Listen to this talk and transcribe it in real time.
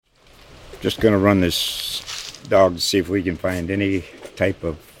Just going to run this dog to see if we can find any type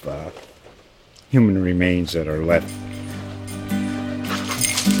of human remains that are left.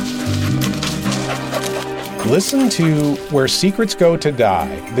 Listen to Where Secrets Go to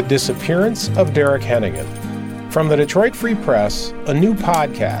Die, The Disappearance of Derek Hennigan. From the Detroit Free Press, a new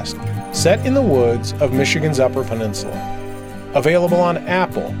podcast set in the woods of Michigan's Upper Peninsula. Available on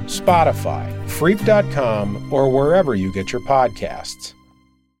Apple, Spotify, Freep.com, or wherever you get your podcasts.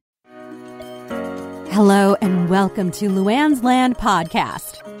 Hello and welcome to Luanne's Land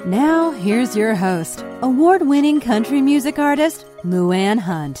Podcast. Now, here's your host, award-winning country music artist, Luanne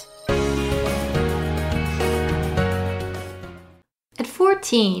Hunt. At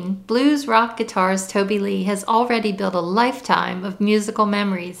 14, blues rock guitarist Toby Lee has already built a lifetime of musical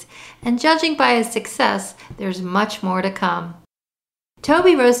memories, and judging by his success, there's much more to come.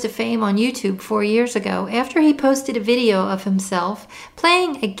 Toby rose to fame on YouTube 4 years ago after he posted a video of himself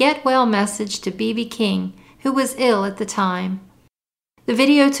playing a get well message to B.B. King, who was ill at the time. The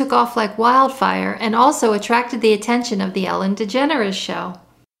video took off like wildfire and also attracted the attention of the Ellen DeGeneres show.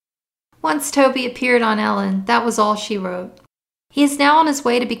 Once Toby appeared on Ellen, that was all she wrote. He is now on his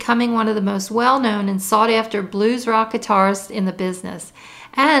way to becoming one of the most well-known and sought-after blues rock guitarists in the business,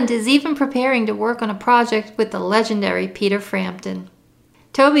 and is even preparing to work on a project with the legendary Peter Frampton.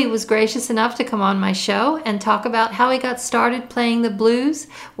 Toby was gracious enough to come on my show and talk about how he got started playing the blues,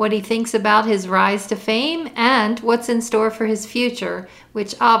 what he thinks about his rise to fame, and what's in store for his future,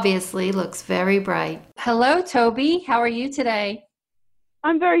 which obviously looks very bright. Hello, Toby. How are you today?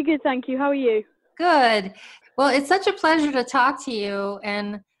 I'm very good, thank you. How are you? Good. Well, it's such a pleasure to talk to you,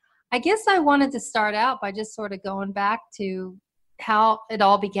 and I guess I wanted to start out by just sort of going back to how it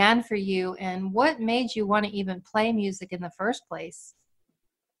all began for you and what made you want to even play music in the first place.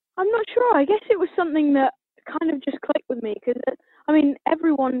 I'm not sure. I guess it was something that kind of just clicked with me because,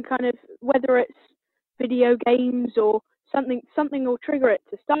 everyone kind of, whether it's video games or something will trigger it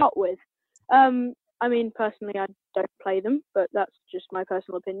to start with. Personally, I don't play them, but that's just my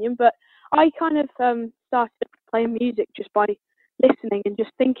personal opinion. But I kind of started playing music just by listening and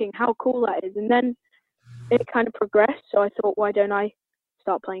just thinking how cool that is. And then it kind of progressed. So I thought, why don't I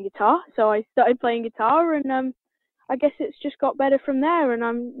start playing guitar? So I started playing guitar and I guess it's just got better from there, and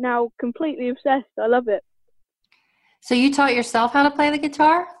I'm now completely obsessed. I love it. So you taught yourself how to play the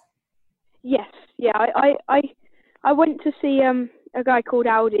guitar? Yes, yeah. I went to see a guy called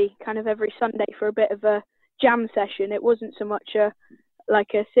Audi kind of every Sunday for a bit of a jam session. It wasn't so much a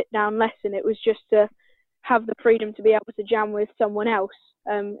sit-down lesson. It was just to have the freedom to be able to jam with someone else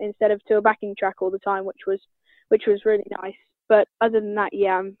instead of to a backing track all the time, which was really nice. But other than that,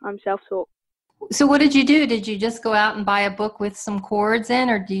 yeah, I'm self-taught. So what did you do? Did you just go out and buy a book with some chords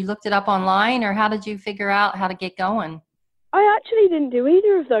in, or did you looked it up online, or how did you figure out how to get going? I actually didn't do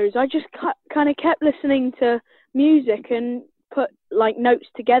either of those. I just kind of kept listening to music and put like notes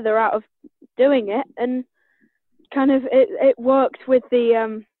together out of doing it, and kind of it worked with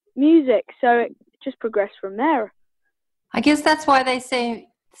the music, so it just progressed from there. I guess that's why they say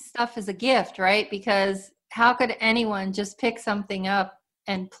stuff is a gift, right? Because how could anyone just pick something up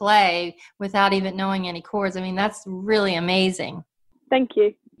and play without even knowing any chords? I mean, that's really amazing. Thank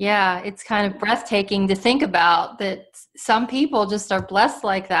you. Yeah, it's kind of breathtaking to think about that some people just are blessed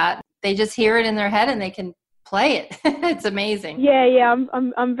like that. They just hear it in their head and they can play it. It's amazing. Yeah,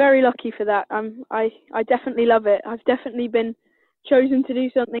 I'm very lucky for that. I definitely love it. I've definitely been chosen to do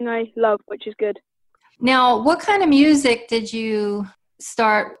something I love, which is good. Now, what kind of music did you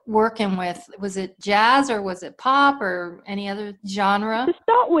start working with? Was it jazz or was it pop or any other genre? To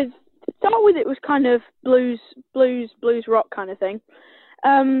start with, it was kind of blues rock kind of thing.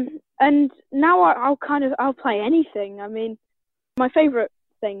 And now I'll play anything. I mean, my favorite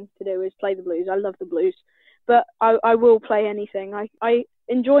thing to do is play the blues. I love the blues, but I will play anything. I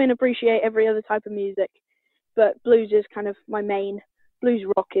enjoy and appreciate every other type of music, but blues is kind of blues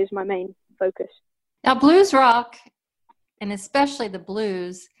rock is my main focus. Now, blues rock, and especially the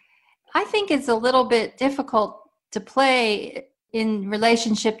blues, I think it's a little bit difficult to play in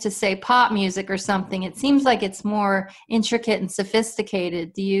relationship to, say, pop music or something. It seems like it's more intricate and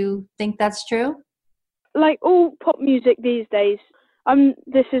sophisticated. Do you think that's true? Like all pop music these days,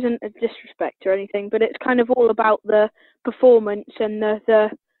 this isn't a disrespect or anything, but it's kind of all about the performance and the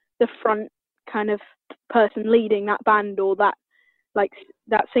front kind of person leading that band, or that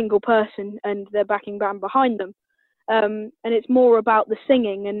single person and their backing band behind them. And it's more about the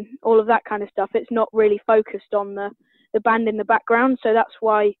singing and all of that kind of stuff. It's not really focused on the band in the background, so that's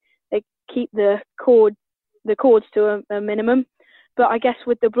why they keep the chords to a minimum. But I guess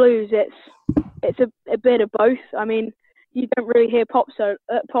with the blues, it's a bit of both. I mean, you don't really hear pop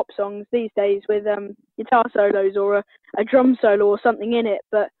songs these days with guitar solos or a drum solo or something in it.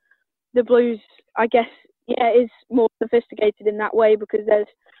 But the blues, I guess, is more sophisticated in that way because there's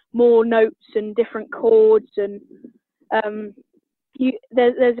more notes and different chords. And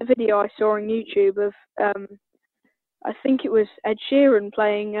there's a video I saw on YouTube of I think it was Ed Sheeran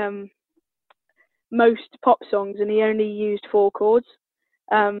playing most pop songs, and he only used 4 chords.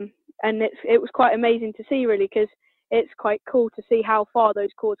 And it was quite amazing to see, really, because it's quite cool to see how far those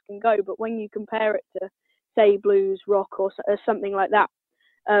chords can go. But when you compare it to, say, blues, rock, or something like that,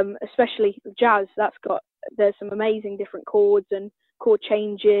 especially jazz, there's some amazing different chords and chord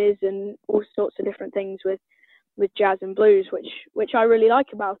changes and all sorts of different things with jazz and blues, which I really like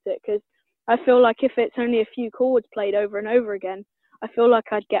about it, because I feel like if it's only a few chords played over and over again, I feel like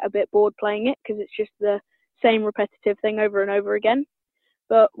I'd get a bit bored playing it because it's just the same repetitive thing over and over again.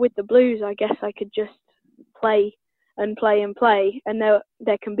 But with the blues, I guess I could just play and play and play, and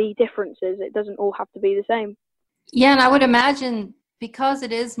there can be differences. It doesn't all have to be the same. Yeah, and I would imagine because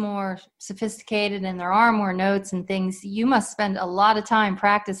it is more sophisticated and there are more notes and things, you must spend a lot of time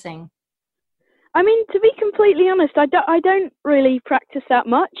practicing. I mean, to be completely honest, I don't really practice that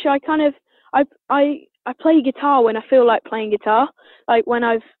much. I play guitar when I feel like playing guitar, like when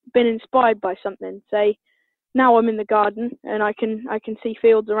I've been inspired by something. Say, now I'm in the garden and I can see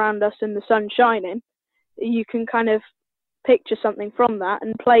fields around us and the sun shining. You can kind of picture something from that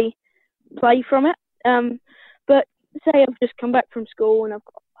and play from it. But say I've just come back from school and I've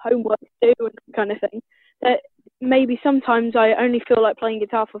got homework to do and that kind of thing. Maybe sometimes I only feel like playing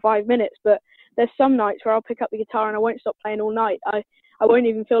guitar for 5 minutes, but there's some nights where I'll pick up the guitar and I won't stop playing all night. I won't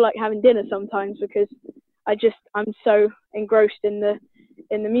even feel like having dinner sometimes because I'm so engrossed in the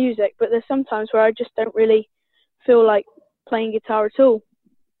music. But there's sometimes where I just don't really feel like playing guitar at all.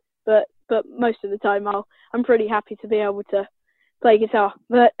 But most of the time I'm pretty happy to be able to play guitar.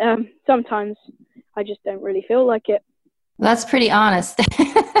 But sometimes I just don't really feel like it. That's pretty honest.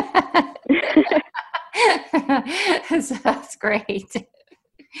 So that's great.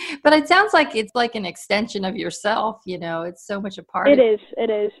 But it sounds like it's like an extension of yourself, it's so much a part of it. It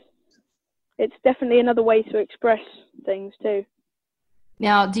is. It's definitely another way to express things too.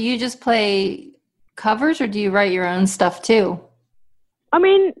 Now, do you just play covers or do you write your own stuff too? I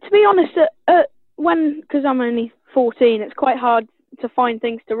mean, to be honest, because I'm only 14, it's quite hard to find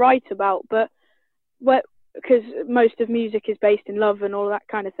things to write about, but because most of music is based in love and all that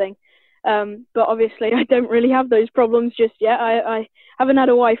kind of thing. But obviously I don't really have those problems just yet. I haven't had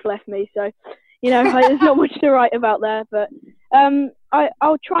a wife left me, so there's not much to write about there. But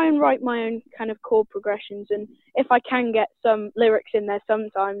I'll try and write my own kind of chord progressions, and if I can get some lyrics in there,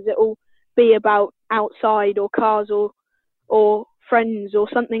 sometimes it'll be about outside or cars or friends or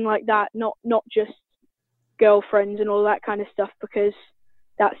something like that, not just girlfriends and all that kind of stuff, because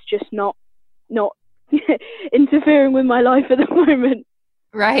that's just not interfering with my life at the moment.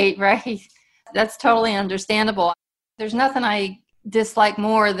 Right. That's totally understandable. There's nothing I dislike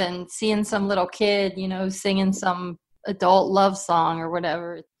more than seeing some little kid, singing some adult love song or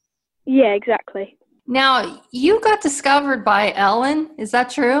whatever. Yeah, exactly. Now, you got discovered by Ellen. Is that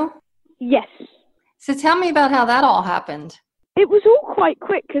true? Yes. So tell me about how that all happened. It was all quite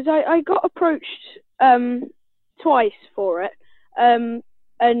quick because I got approached twice for it.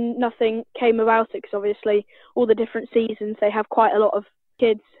 And nothing came about it because obviously all the different seasons, they have quite a lot of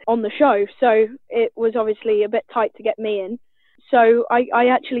kids on the show, so it was obviously a bit tight to get me in. So I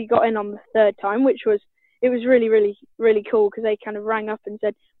actually got in on the 3rd time, it was really, really, really cool because they kind of rang up and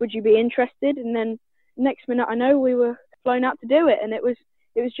said, would you be interested? And then next minute I know we were flown out to do it, and it was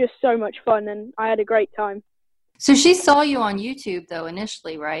just so much fun and I had a great time. So she saw you on YouTube though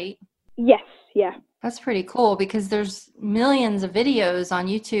initially, right? Yes, yeah. That's pretty cool because there's millions of videos on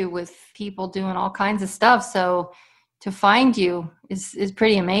YouTube with people doing all kinds of stuff. So to find you is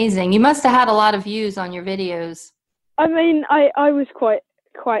pretty amazing. You must have had a lot of views on your videos. I mean, I was quite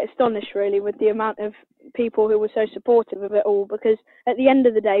astonished really with the amount of people who were so supportive of it all, because at the end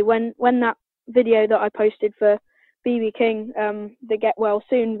of the day, when that video that I posted for BB King, the Get Well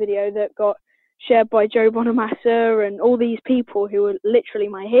Soon video that got shared by Joe Bonamassa and all these people who were literally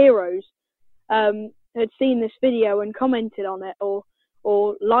my heroes, had seen this video and commented on it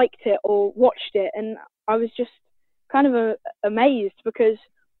or liked it or watched it, and I was just kind of amazed because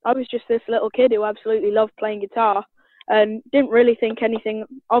I was just this little kid who absolutely loved playing guitar and didn't really think anything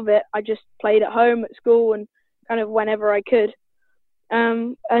of it. I just played at home, at school, and kind of whenever I could.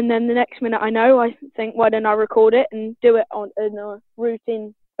 And then the next minute I know, I think, why don't I record it and do it on a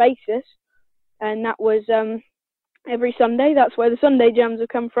routine basis? And that was every Sunday. That's where the Sunday jams have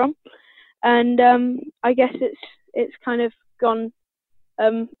come from. And I guess it's kind of gone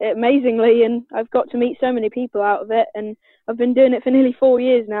amazingly, and I've got to meet so many people out of it, and I've been doing it for nearly 4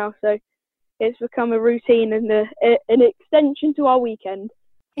 years now, so it's become a routine and an extension to our weekend.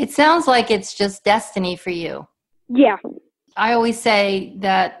 It sounds like it's just destiny for you. Yeah. I always say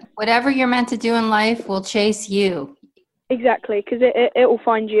that whatever you're meant to do in life will chase you. Exactly, because it will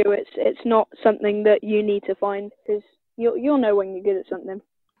find you. It's not something that you need to find, because you'll know when you're good at something.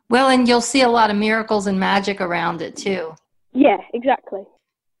 Well, and you'll see a lot of miracles and magic around it too. Yeah, exactly.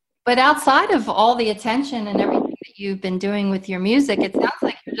 But outside of all the attention and everything that you've been doing with your music, it sounds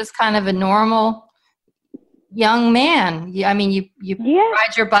like you're just kind of a normal young man. I mean, you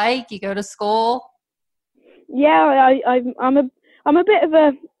ride your bike, you go to school. Yeah, I'm a bit of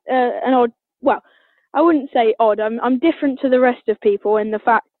an odd. Well, I wouldn't say odd. I'm different to the rest of people in the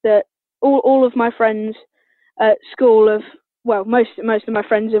fact that all of my friends at school most of my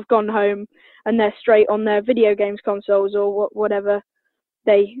friends have gone home and they're straight on their video games consoles or whatever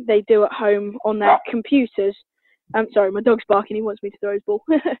they do at home on their computers. I'm sorry, my dog's barking. He wants me to throw his ball.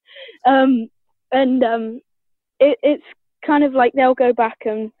 It's kind of like they'll go back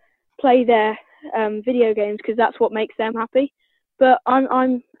and play their video games because that's what makes them happy. But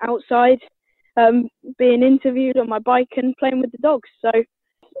I'm outside being interviewed on my bike and playing with the dogs. So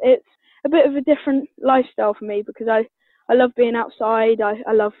it's a bit of a different lifestyle for me because I love being outside.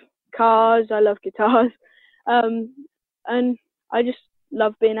 I love cars. I love guitars. And I just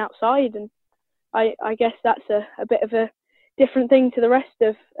love being outside. And I guess that's a bit of a different thing to the rest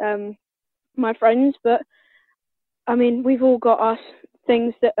of my friends. But, I mean, we've all got us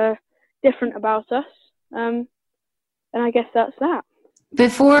things that are different about us. And I guess that's that.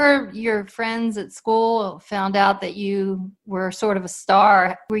 Before your friends at school found out that you were sort of a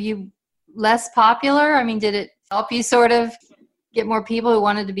star, were you less popular? I mean, did it help you sort of get more people who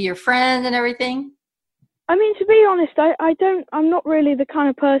wanted to be your friend and everything? I mean, to be honest, I'm not really the kind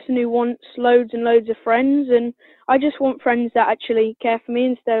of person who wants loads and loads of friends, and I just want friends that actually care for me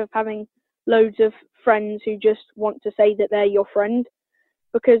instead of having loads of friends who just want to say that they're your friend,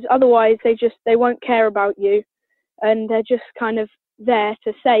 because otherwise they won't care about you, and they're just kind of there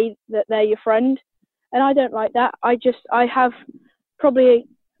to say that they're your friend, and I don't like that. I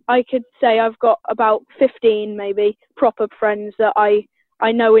could say I've got about 15 maybe proper friends that I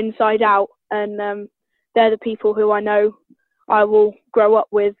know inside out, and they're the people who I know I will grow up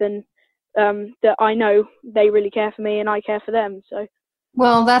with, and that I know they really care for me and I care for them. So,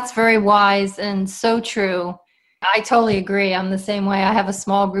 well, that's very wise and so true. I totally agree. I'm the same way. I have a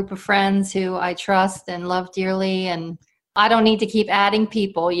small group of friends who I trust and love dearly, and I don't need to keep adding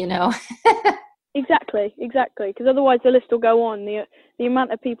people, you know. Exactly. Because otherwise the list will go on. The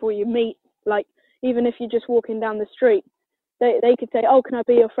amount of people you meet, like even if you're just walking down the street, they could say, "Oh, can I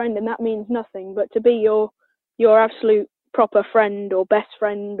be your friend?" and that means nothing. But to be your absolute proper friend or best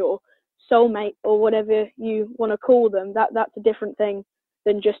friend or soulmate or whatever you want to call them, that's a different thing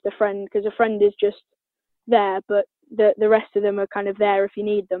than just a friend. Because a friend is just there, but the rest of them are kind of there if you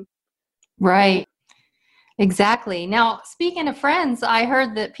need them. Right. Exactly. Now, speaking of friends, I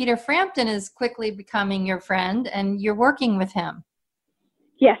heard that Peter Frampton is quickly becoming your friend, and you're working with him.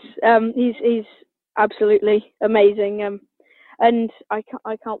 Yes, he's absolutely amazing, and I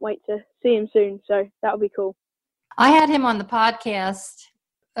can't wait to see him soon. So that'll be cool. I had him on the podcast.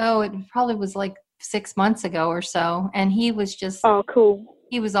 Oh, it probably was like 6 months ago or so, and he was just cool.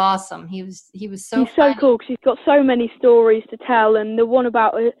 He was awesome. He was so. He's so cool because he's got so many stories to tell, and the one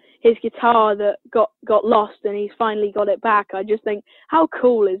about his guitar that got lost and he's finally got it back. I just think, how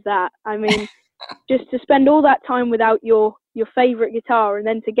cool is that? I mean, just to spend all that time without your favorite guitar and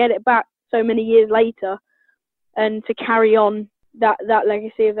then to get it back so many years later, and to carry on that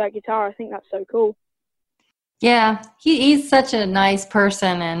legacy of that guitar. I think that's so cool. Yeah, he's such a nice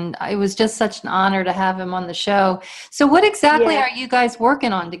person, and it was just such an honor to have him on the show. So what exactly are you guys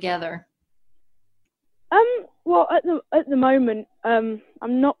working on together? Well, at the moment, I'm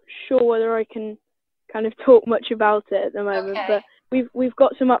not sure whether I can kind of talk much about it at the moment, but we've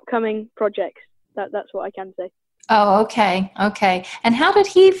got some upcoming projects. That's what I can say. Oh, okay. And how did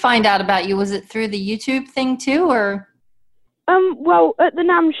he find out about you? Was it through the YouTube thing too, or? Well, at the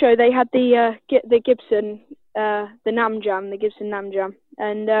NAMM show, they had the Gibson, the NAMM Jam, the Gibson NAMM Jam,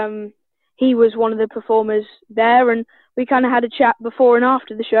 and he was one of the performers there, and we kind of had a chat before and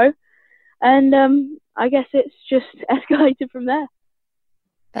after the show, and I guess it's just escalated from there.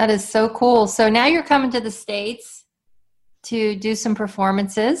 That is so cool. So now you're coming to the States to do some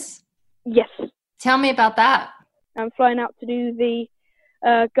performances. Yes. Tell me about that. I'm flying out to do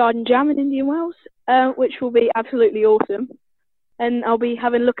the Garden Jam in Indian Wells, which will be absolutely awesome. And I'll be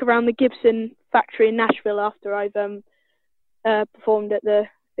having a look around the Gibson factory in Nashville after I've performed at the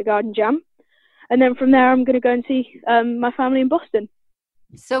Garden Jam. And then from there, I'm going to go and see my family in Boston.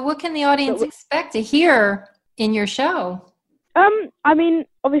 So what can the audience expect to hear in your show? I mean,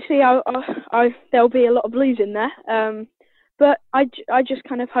 obviously, there'll be a lot of blues in there. But I just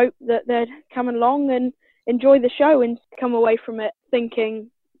kind of hope that they'd come along and enjoy the show and come away from it thinking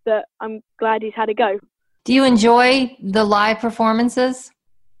that I'm glad he's had a go. Do you enjoy the live performances?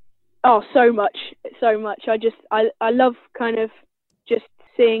 Oh, so much. I love kind of just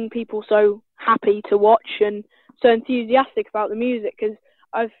seeing people so happy to watch and so enthusiastic about the music, because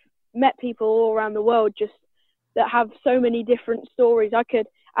I've met people all around the world just that have so many different stories. I could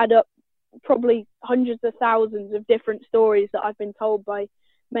add up probably hundreds of thousands of different stories that I've been told by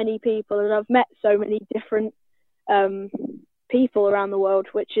many people, and I've met so many different people around the world,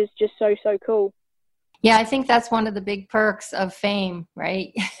 which is just so cool. Yeah, I think that's one of the big perks of fame,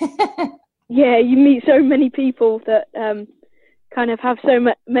 right? Yeah, you meet so many people that kind of have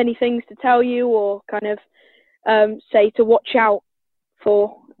so many things to tell you, or kind of say to watch out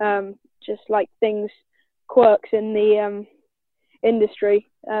for, just like things, quirks in the industry,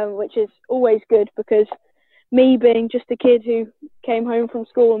 which is always good, because me being just a kid who came home from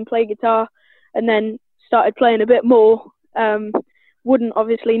school and played guitar and then started playing a bit more, wouldn't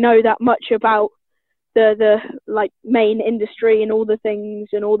obviously know that much about the like main industry and all the things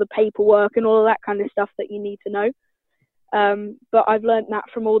and all the paperwork and all of that kind of stuff that you need to know. But I've learned that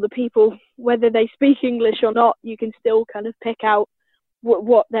from all the people, whether they speak English or not, you can still kind of pick out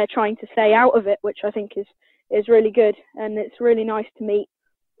what they're trying to say out of it, which I think is really good. And it's really nice to meet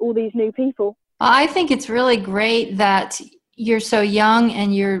all these new people. I think it's really great that you're so young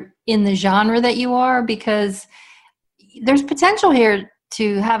and you're in the genre that you are, because there's potential here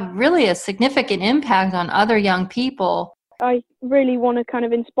to have really a significant impact on other young people. I really want to kind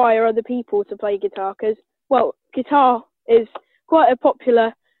of inspire other people to play guitar, because, well, guitar is quite a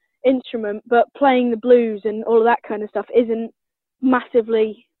popular instrument, but playing the blues and all of that kind of stuff isn't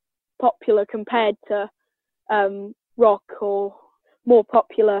massively popular compared to rock or more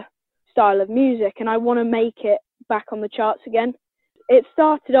popular style of music, and I want to make it back on the charts again. It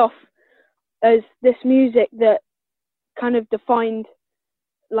started off as this music that kind of defined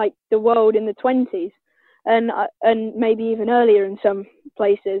like the world in the 20s and maybe even earlier in some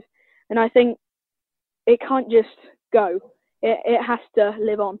places, and I think it can't just go. It has to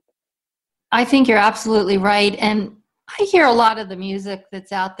live on. I think you're absolutely right, and I hear a lot of the music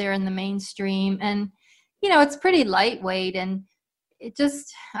that's out there in the mainstream, and you know, it's pretty lightweight, and it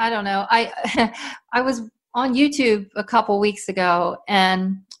just, I don't know. I was on YouTube a couple weeks ago,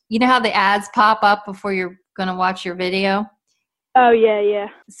 and you know how the ads pop up before you're going to watch your video? Oh, yeah.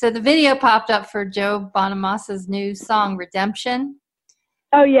 So the video popped up for Joe Bonamassa's new song, Redemption.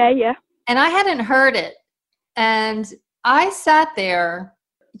 Oh, yeah. And I hadn't heard it. And I sat there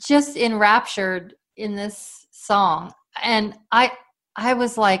just enraptured in this song. And I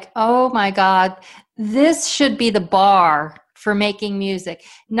was like, oh my God, this should be the bar for making music,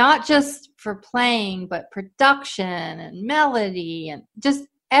 not just for playing, but production and melody and just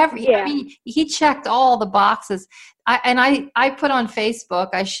every, I mean, he checked all the boxes. I put on Facebook,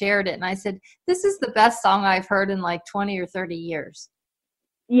 I shared it, and I said, this is the best song I've heard in like 20 or 30 years.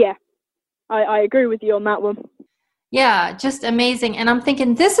 Yeah, I agree with you on that one. Yeah, just amazing. And I'm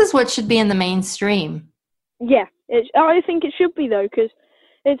thinking, this is what should be in the mainstream. Yeah, I think it should be, though, because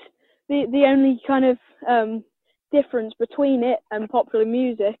it's the only kind of difference between it and popular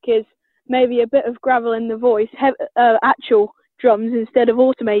music is maybe a bit of gravel in the voice, actual drums instead of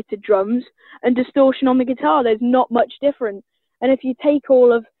automated drums, and distortion on the guitar. There's not much different. And if you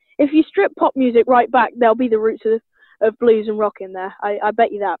strip pop music right back, there'll be the roots of blues and rock in there. I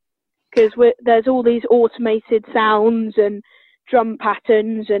bet you that. Because there's all these automated sounds and drum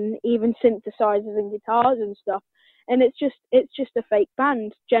patterns and even synthesizers and guitars and stuff. And it's just a fake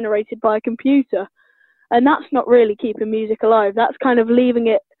band generated by a computer. And that's not really keeping music alive. That's kind of leaving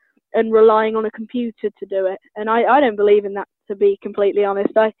it and relying on a computer to do it. And I don't believe in that, to be completely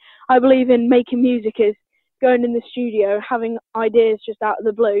honest. I believe in making music is going in the studio, having ideas just out of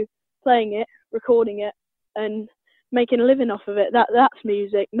the blue, playing it, recording it, and making a living off of it. That's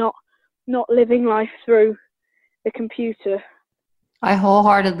music, not living life through the computer. I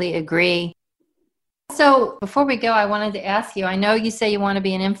wholeheartedly agree. So before we go, I wanted to ask you, I know you say you want to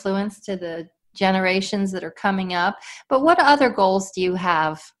be an influence to the generations that are coming up, but what other goals do you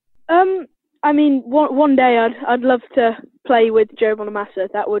have? I mean, one day I'd love to play with Joe Bonamassa.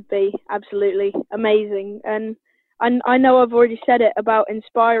 That would be absolutely amazing. And I know I've already said it about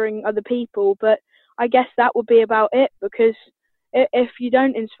inspiring other people, but I guess that would be about it, because if you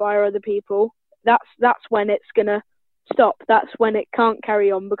don't inspire other people, that's when it's gonna stop. That's when it can't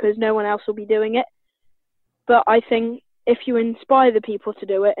carry on because no one else will be doing it. But I think if you inspire the people to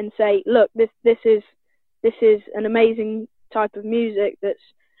do it and say, look, this is an amazing type of music that's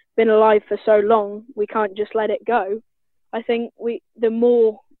been alive for so long, we can't just let it go. I think the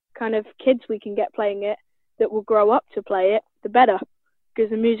more kind of kids we can get playing it that will grow up to play it, the better, because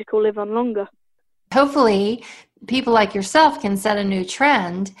the music will live on longer. Hopefully, people like yourself can set a new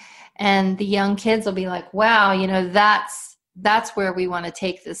trend, and the young kids will be like, wow, that's where we want to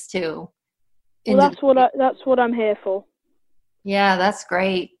take this to. Well, that's what I'm here for. Yeah, that's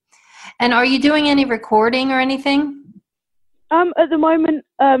great. And are you doing any recording or anything? At the moment,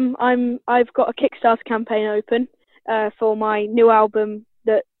 I've got a Kickstarter campaign open for my new album,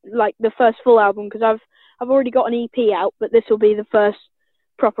 the first full album, because I've already got an EP out, but this will be the first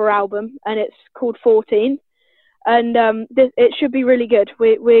proper album, and it's called 14. And it should be really good.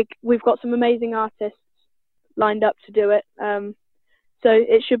 We've got some amazing artists lined up to do it, so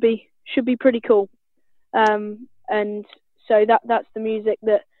it should be pretty cool. And so that's the music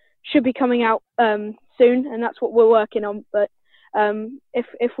that should be coming out soon, and that's what we're working on. But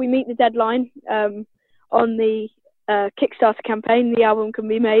if we meet the deadline on the Kickstarter campaign, the album can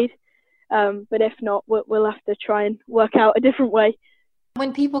be made. But if not, we'll have to try and work out a different way.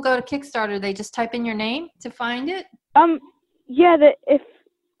 When people go to Kickstarter, they just type in your name to find it? Yeah, if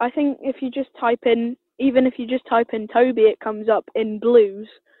you just type in Toby, it comes up in blues,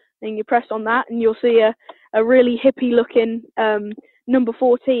 and you press on that, and you'll see a really hippie looking number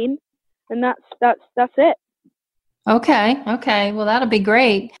 14, and that's it. Okay. Well, that'll be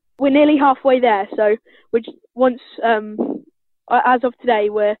great. We're nearly halfway there, so as of today,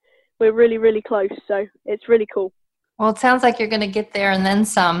 we're really, really close. So it's really cool. Well, it sounds like you're going to get there and then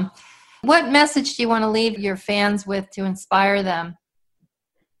some. What message do you want to leave your fans with to inspire them?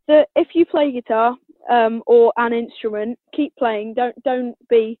 So if you play guitar or an instrument, keep playing. Don't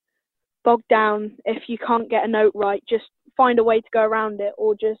be bogged down if you can't get a note right. Just find a way to go around it,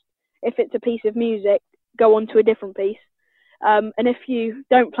 or just, if it's a piece of music, go on to a different piece. And if you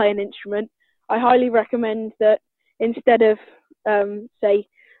don't play an instrument, I highly recommend that instead of, say,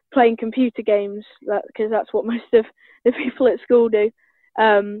 playing computer games, because that's what most of the people at school do,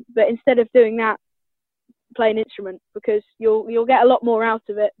 but instead of doing that, play an instrument, because you'll get a lot more out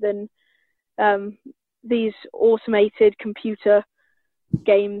of it than these automated computer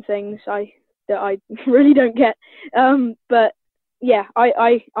game things that I really don't get. But yeah,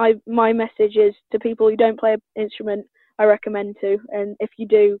 my message is to people who don't play an instrument, I recommend to, and if you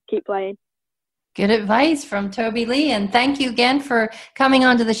do, keep playing. Good advice from Toby Lee, and thank you again for coming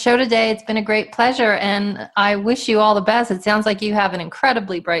onto the show today. It's been a great pleasure, and I wish you all the best. It sounds like you have an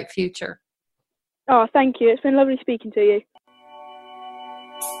incredibly bright future. Oh, thank you. It's been lovely speaking to you.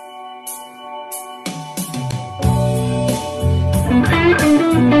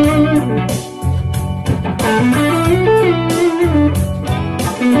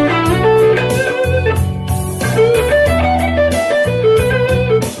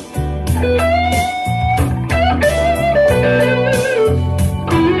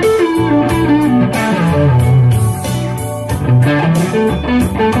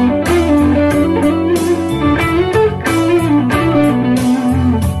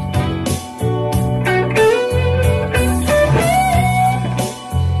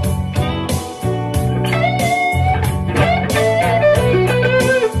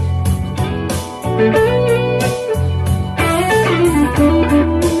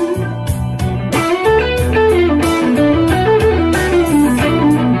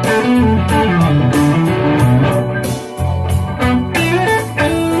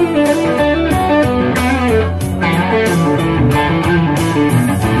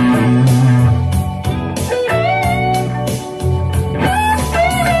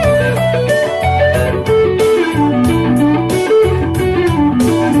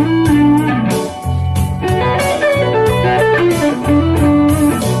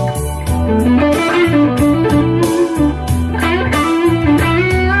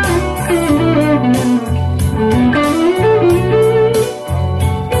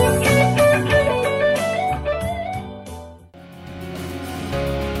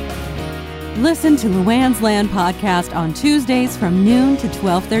 Listen to Luanne's Land podcast on Tuesdays from noon to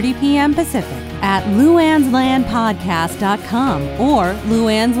 12:30 p.m. Pacific at luannslandpodcast.com or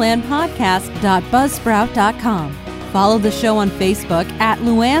luannslandpodcast.buzzsprout.com. Follow the show on Facebook at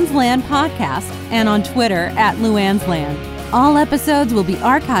Luanne's Land Podcast and on Twitter at Luanne's Land. All episodes will be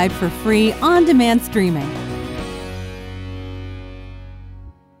archived for free on-demand streaming.